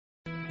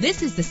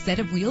This is the set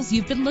of wheels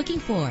you've been looking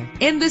for.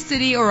 In the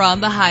city or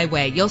on the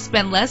highway, you'll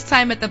spend less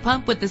time at the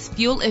pump with this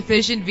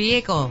fuel-efficient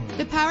vehicle.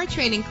 The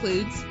powertrain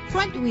includes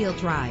front-wheel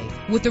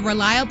drive with a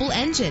reliable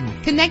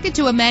engine connected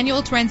to a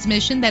manual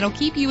transmission that'll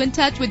keep you in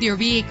touch with your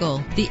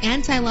vehicle. The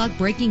anti-lock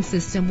braking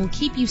system will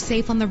keep you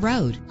safe on the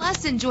road.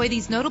 Plus, enjoy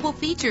these notable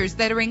features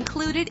that are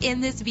included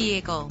in this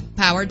vehicle: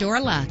 power door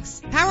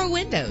locks, power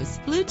windows,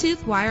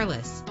 Bluetooth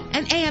wireless,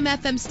 an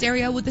AM/FM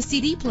stereo with a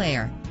CD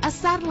player, a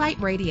satellite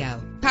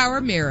radio,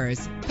 power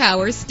mirrors,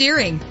 power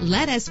steering.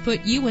 Let us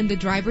put you in the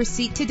driver's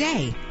seat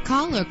today.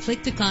 Call or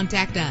click to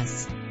contact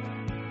us.